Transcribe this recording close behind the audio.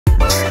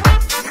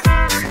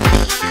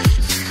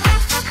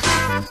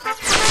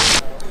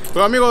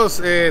Bueno amigos,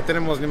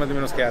 tenemos ni más ni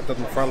menos que a Todd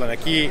McFarlane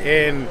aquí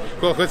en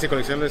Juegos y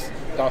Coleccionables.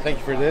 Todd, thank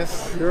you for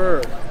this.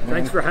 Sure.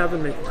 Thanks for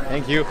having me.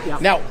 Thank you. Yeah.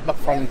 Now,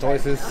 McFarlane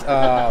Toys is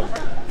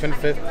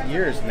 25th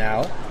years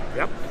now.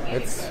 Yep.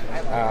 It's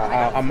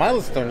a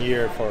milestone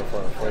year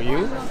for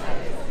you.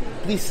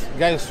 Please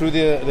guide us through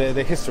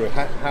the history.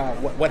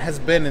 What has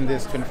been in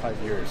this 25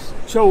 years?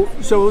 So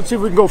let's see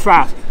if we can go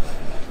fast.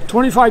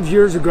 25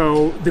 years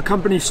ago, the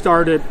company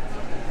started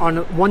on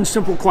one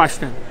simple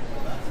question.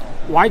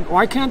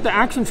 Why can't the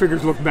action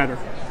figures look better?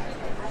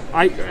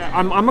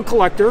 I'm a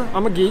collector,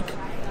 I'm a geek,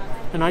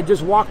 and I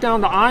just walk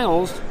down the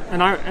aisles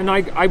and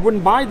I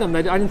wouldn't buy them.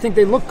 I didn't think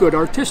they looked good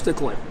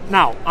artistically.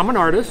 Now, I'm an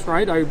artist,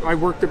 right? I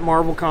worked at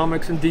Marvel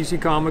Comics and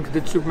DC Comics,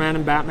 did Superman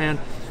and Batman,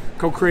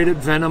 co-created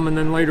Venom, and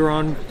then later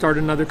on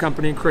started another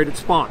company and created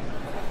Spawn.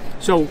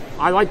 So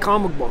I like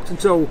comic books. And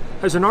so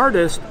as an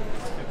artist,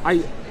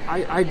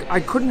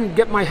 I couldn't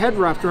get my head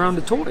wrapped around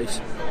the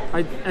toys.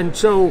 And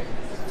so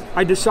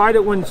I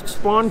decided when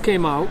Spawn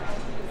came out,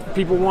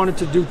 people wanted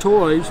to do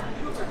toys.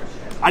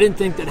 I didn't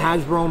think that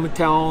Hasbro,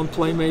 Mattel, and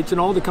Playmates,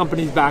 and all the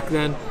companies back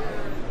then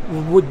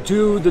would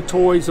do the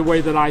toys the way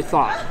that I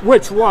thought,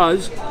 which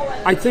was,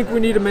 I think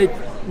we need to make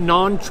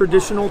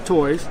non-traditional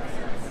toys,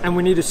 and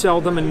we need to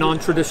sell them in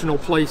non-traditional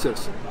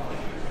places.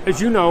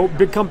 As you know,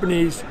 big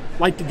companies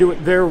like to do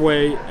it their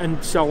way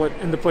and sell it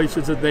in the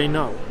places that they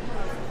know.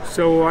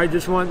 So I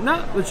just went,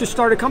 let's just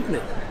start a company,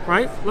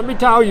 right? Let me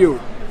tell you,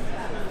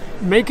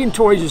 making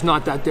toys is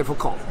not that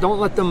difficult. Don't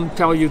let them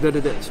tell you that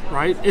it is,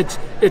 right?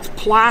 It's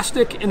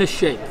plastic in a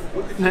shape.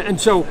 And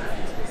so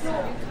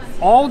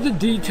all the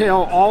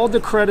detail, all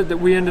the credit that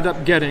we ended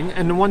up getting,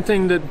 and the one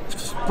thing that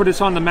put us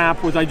on the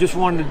map was I just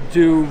wanted to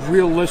do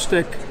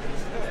realistic,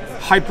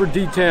 hyper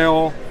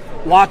detail,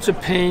 lots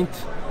of paint,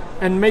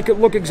 and make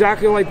it look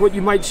exactly like what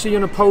you might see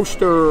in a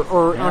poster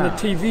or on a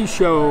TV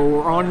show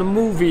or on the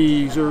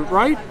movies, or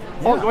right?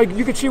 Yeah. Like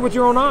you could see with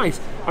your own eyes.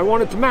 I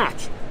want it to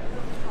match.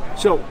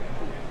 So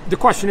the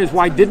question is,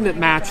 why didn't it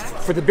match?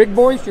 For the big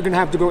boys, you're going to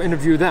have to go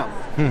interview them.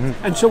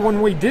 Mm-hmm. And so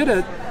when we did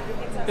it,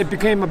 it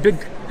became a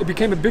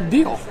big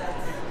deal.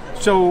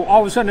 So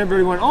all of a sudden,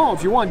 everybody went, "Oh,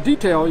 if you want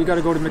detail, you got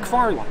to go to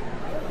McFarlane."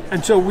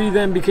 And so we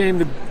then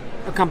became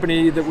a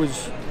company that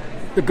was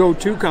the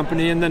go-to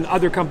company. And then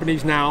other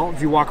companies now,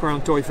 if you walk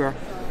around Toy Fair,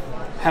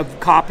 have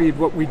copied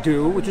what we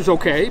do, which is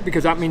okay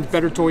because that means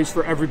better toys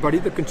for everybody,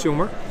 the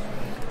consumer.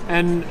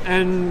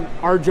 And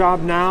our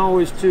job now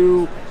is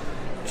to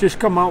just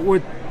come out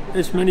with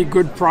as many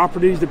good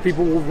properties that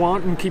people will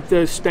want and keep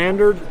the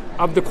standard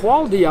of the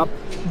quality up,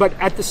 but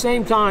at the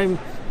same time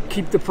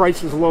keep the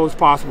price as low as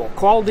possible.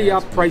 Quality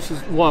up,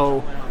 prices low.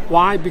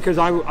 Why? Because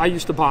I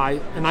used to buy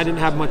and I didn't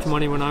have much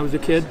money when I was a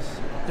kid,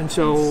 and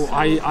so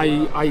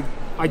I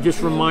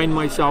just remind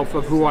myself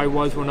of who I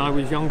was when I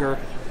was younger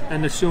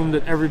and assume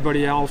that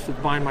everybody else that's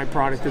buying my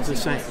product is the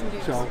same.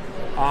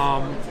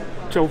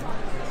 So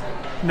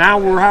now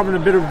we're having a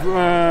bit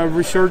of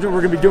resurgence.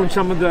 We're going to be doing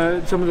some of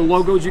the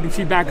logos you can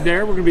see back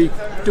there. We're going to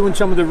be doing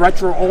some of the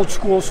retro, old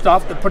school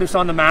stuff that put us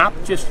on the map.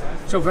 Just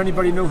so if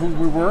anybody knew who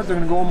we were, they're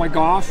going to go, "Oh my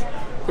gosh!"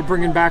 They're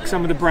bringing back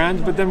some of the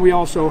brands. But then we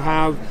also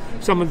have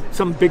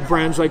some big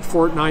brands like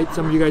Fortnite.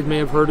 Some of you guys may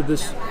have heard of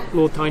this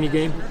little tiny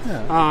game.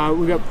 Yeah.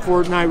 We got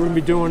Fortnite. We're going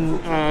to be doing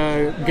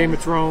Game of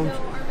Thrones,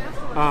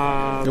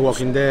 The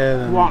Walking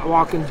Dead.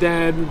 Walking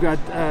Dead. We've got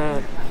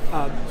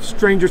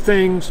Stranger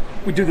Things.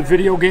 We do the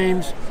video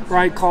games,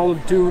 right? Call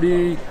of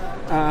Duty,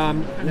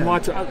 and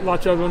lots of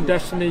other ones.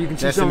 Destiny. You can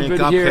see some of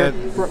it here.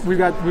 We've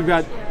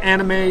got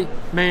anime,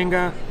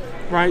 manga,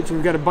 right? So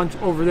we've got a bunch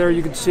over there.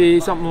 You can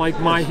see something like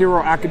My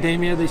Hero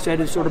Academia. They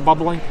said is sort of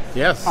bubbling.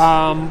 Yes.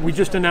 We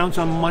just announced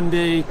on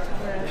Monday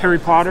Harry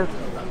Potter,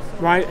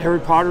 right? Harry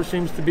Potter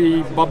seems to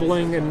be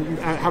bubbling and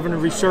having a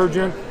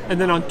resurgence. And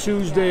then on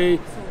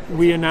Tuesday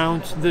we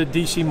announced the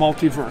DC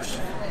Multiverse,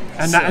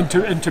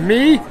 and to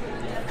me,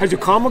 as a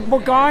comic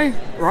book guy,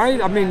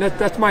 right? I mean,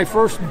 that's my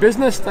first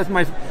business.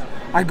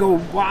 I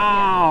go,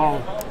 wow.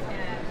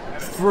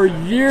 For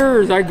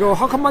years, I go,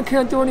 how come I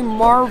can't do any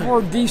Marvel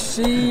or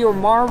DC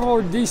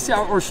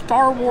or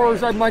Star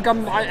Wars?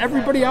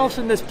 Everybody else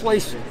in this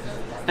place.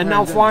 And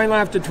now finally,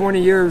 after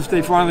 20 years,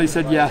 they finally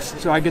said yes.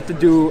 So I get to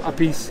do a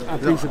piece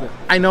of it.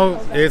 I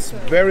know it's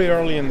very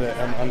early on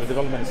the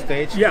development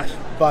stage. Yes.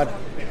 But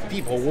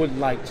people would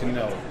like to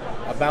know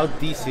about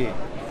DC.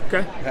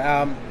 Okay.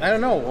 I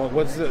don't know.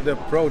 What's the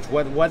approach?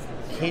 What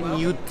can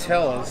you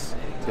tell us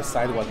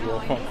besides what you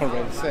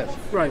already said?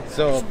 Right.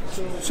 So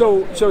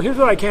here's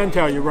what I can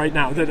tell you right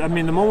now. That I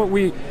mean, the moment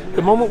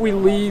we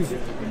leave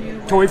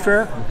Toy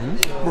Fair,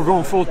 we're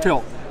going full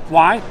tilt.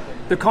 Why?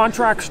 The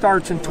contract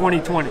starts in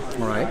 2020.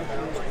 All right.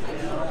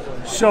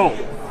 So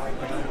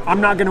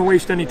I'm not going to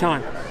waste any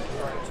time.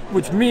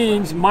 Which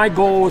means my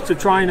goal is to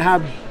try and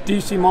have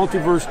DC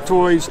Multiverse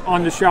toys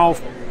on the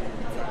shelf.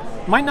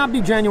 Might not be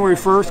January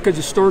 1st because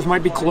the stores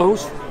might be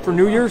closed for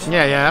New Year's.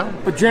 Yeah.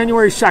 But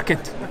January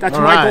 2nd. That's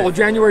my goal,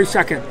 January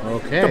 2nd.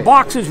 Okay. The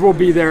boxes will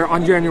be there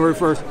on January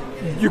 1st.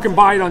 You can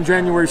buy it on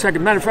January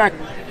 2nd. Matter of fact,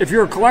 if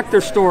you're a collector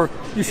store,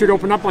 you should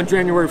open up on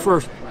January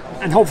 1st.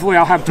 and hopefully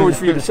I'll have toys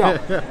for you to sell.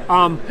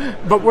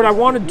 But what I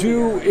want to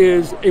do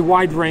is a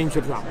wide range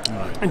of them.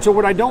 Right. And so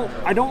what I don't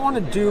want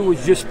to do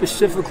is just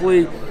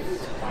specifically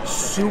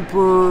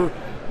super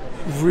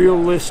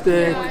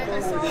realistic,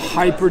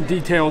 hyper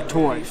detailed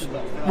toys.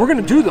 We're going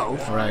to do those,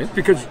 right,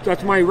 because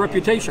that's my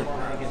reputation.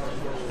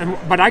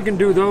 But I can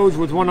do those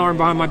with one arm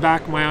behind my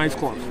back and my eyes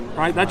closed,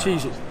 right? That's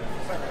easy.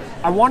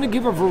 I want to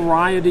give a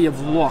variety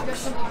of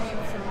looks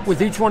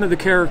with each one of the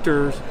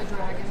characters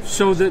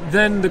so that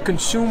then the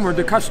consumer,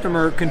 the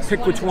customer, can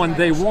pick which one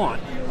they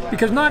want.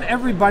 Because not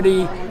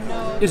everybody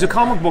is a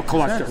comic book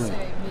collector,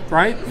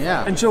 right?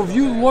 Yeah. And so if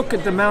you look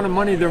at the amount of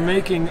money they're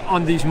making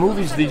on these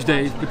movies these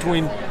days,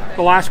 between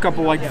the last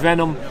couple like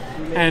Venom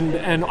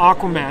and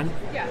Aquaman,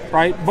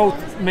 right?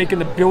 Both making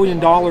 $1 billion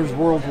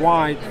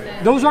worldwide.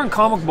 Those aren't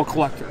comic book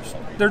collectors.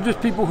 They're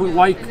just people who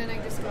like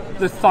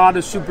the thought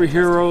of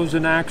superheroes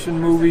and action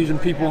movies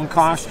and people in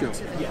costume.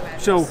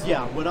 So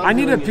I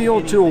need to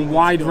appeal to a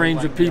wide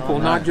range of people,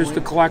 not just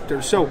the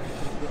collectors. So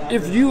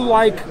if you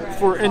like,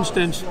 for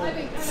instance,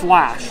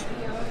 Flash,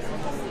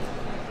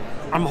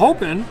 I'm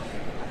hoping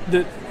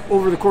that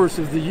over the course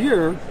of the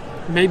year,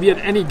 maybe at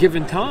any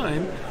given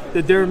time,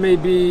 that there may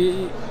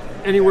be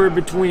anywhere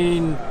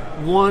between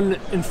 1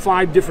 and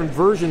 5 different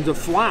versions of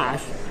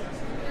Flash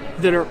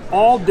that are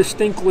all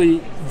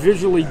distinctly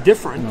visually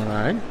different. All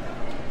right.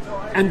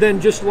 And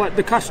then just let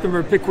the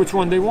customer pick which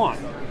one they want.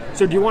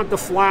 So do you want the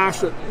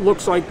Flash that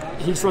looks like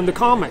he's from the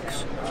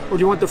comics? Or do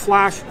you want the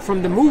Flash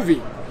from the movie?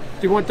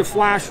 Do you want the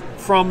Flash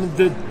from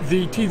the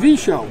TV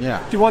show?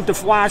 Yeah. Do you want the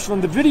Flash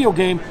from the video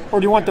game? Or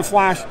do you want the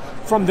Flash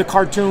from the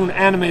cartoon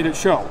animated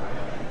show?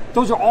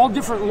 Those are all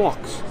different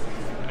looks.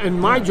 And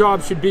my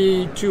job should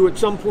be to, at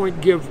some point,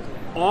 give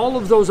all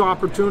of those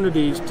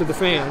opportunities to the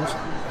fans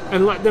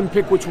and let them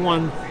pick which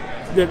one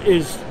that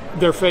is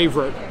their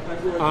favorite.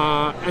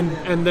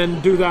 And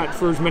then do that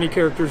for as many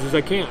characters as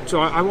I can.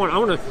 So I want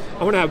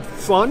to have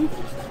fun,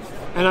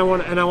 and I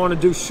want to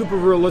do super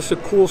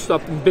realistic, cool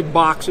stuff in big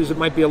boxes. It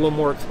might be a little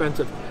more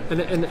expensive, and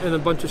a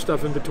bunch of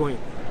stuff in between.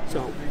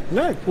 So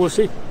we'll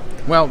see.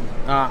 Well,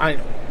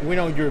 we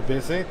know you're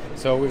busy,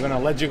 so we're gonna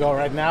let you go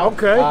right now.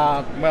 Okay.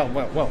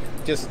 Well.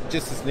 Just a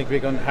sneak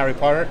peek on Harry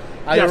Potter.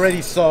 I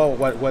already saw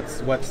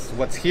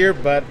what's here,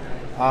 but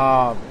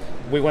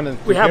we want to.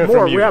 We have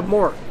more. We have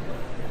more.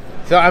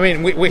 So I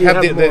mean, we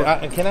have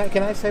the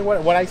can I say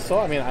what I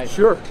saw? I mean,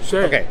 sure,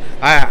 say. Okay.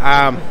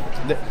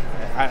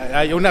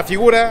 Hay una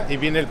figura y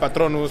viene el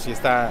Patronus y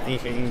está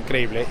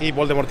increíble, y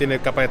Voldemort tiene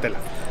capa de tela.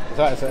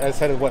 So I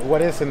said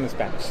what is in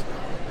Spanish,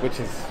 which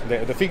is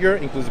the figure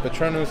includes the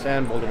Patronus,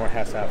 and Voldemort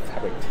has a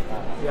fabric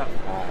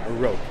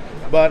robe.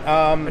 But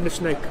and the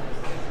snake.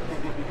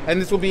 And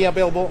this will be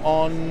available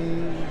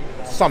on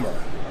summer.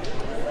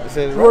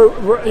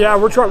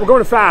 We're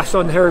going fast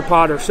on Harry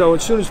Potter, so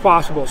as soon as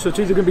possible. So it's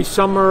either going to be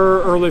summer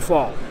or early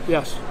fall.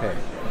 Yes. Okay.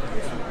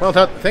 Well,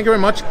 Todd, thank you very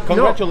much.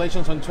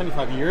 Congratulations on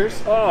 25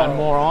 years and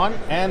more on.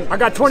 And I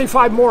got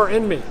 25 more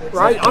in me,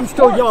 right? I'm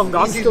still young.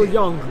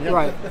 Yeah.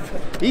 Right?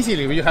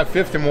 Easily, you have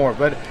 50 more.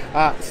 But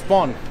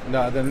Spawn,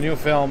 the new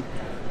film.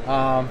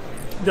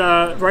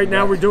 Right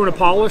now we're doing a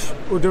polish.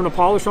 We're doing a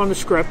polish on the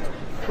script.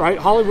 Right,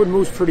 Hollywood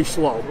moves pretty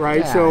slow,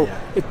 right?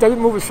 It doesn't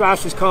move as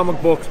fast as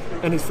comic books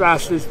and as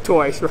fast as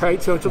toys,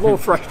 right? So it's a little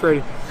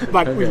frustrating.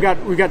 But we've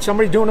got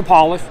somebody doing a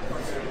polish.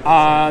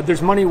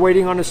 There's money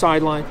waiting on the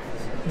sideline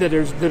that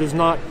is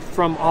not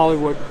from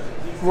Hollywood.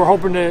 We're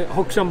hoping to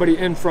hook somebody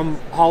in from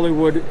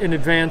Hollywood in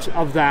advance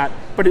of that.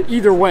 But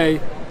either way,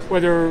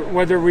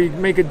 whether we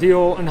make a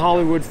deal in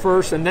Hollywood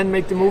first and then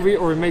make the movie,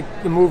 or we make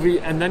the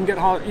movie and then get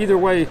either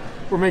way,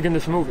 we're making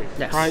this movie,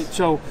 right?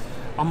 So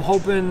I'm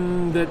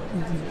hoping that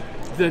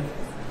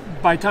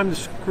by the time the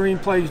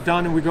screenplay is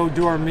done and we go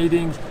do our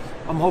meetings,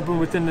 I'm hoping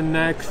within the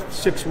next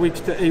 6 weeks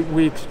to 8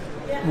 weeks,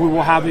 we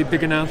will have a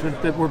big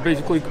announcement that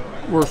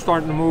we're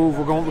starting to move.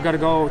 We got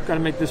to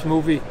make this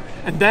movie,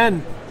 and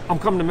then I'm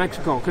coming to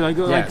Mexico because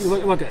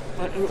look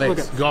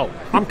at go.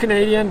 I'm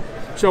Canadian,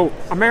 so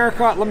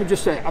America. Let me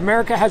just say,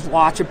 America has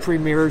lots of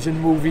premieres and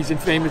movies and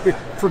famous.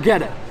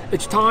 Forget it.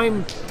 It's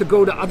time to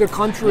go to other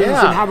countries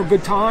and have a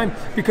good time,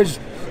 because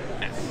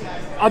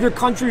other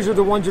countries are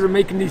the ones that are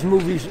making these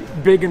movies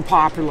big and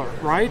popular,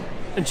 right?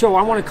 And so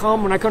when I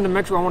come to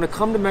Mexico, I want to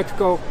come to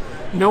Mexico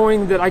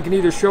knowing that I can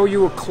either show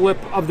you a clip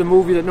of the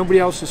movie that nobody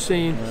else has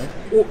seen,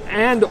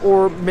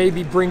 or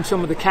maybe bring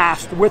some of the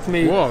cast with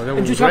me. Whoa, that would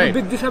and be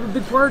great. have a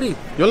big party.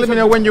 You'll let me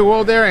know when you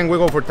go there, and we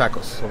go for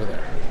tacos over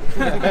there.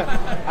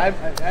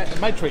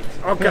 My treat.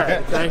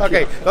 Okay, thank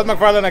you. Todd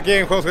McFarlane aquí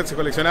en Juegos, Juguetes y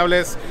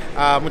Coleccionables.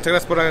 Muchas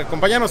gracias por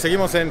acompañarnos.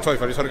 Seguimos en Soy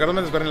Ricardo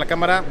Méndez, ver en la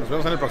cámara. Nos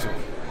vemos en el próximo.